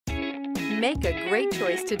Make a great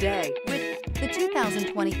choice today with the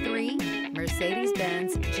 2023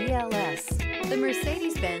 Mercedes-Benz GLS. The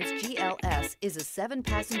Mercedes-Benz GLS is a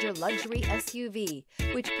 7-passenger luxury SUV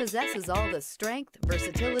which possesses all the strength,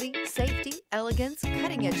 versatility, safety, elegance,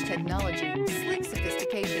 cutting-edge technology, sleek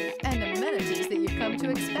sophistication, and amenities that you've come to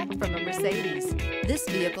expect from a Mercedes. This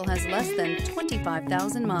vehicle has less than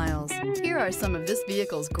 25,000 miles. Here are some of this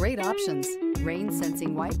vehicle's great options: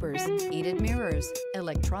 rain-sensing wipers, heated mirrors,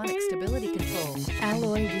 electronic stability control,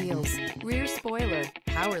 alloy wheels, rear spoiler,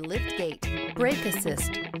 power liftgate, brake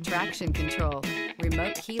assist, traction control,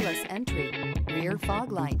 remote keyless entry, rear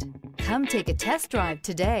fog light. Come take a test drive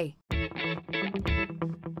today.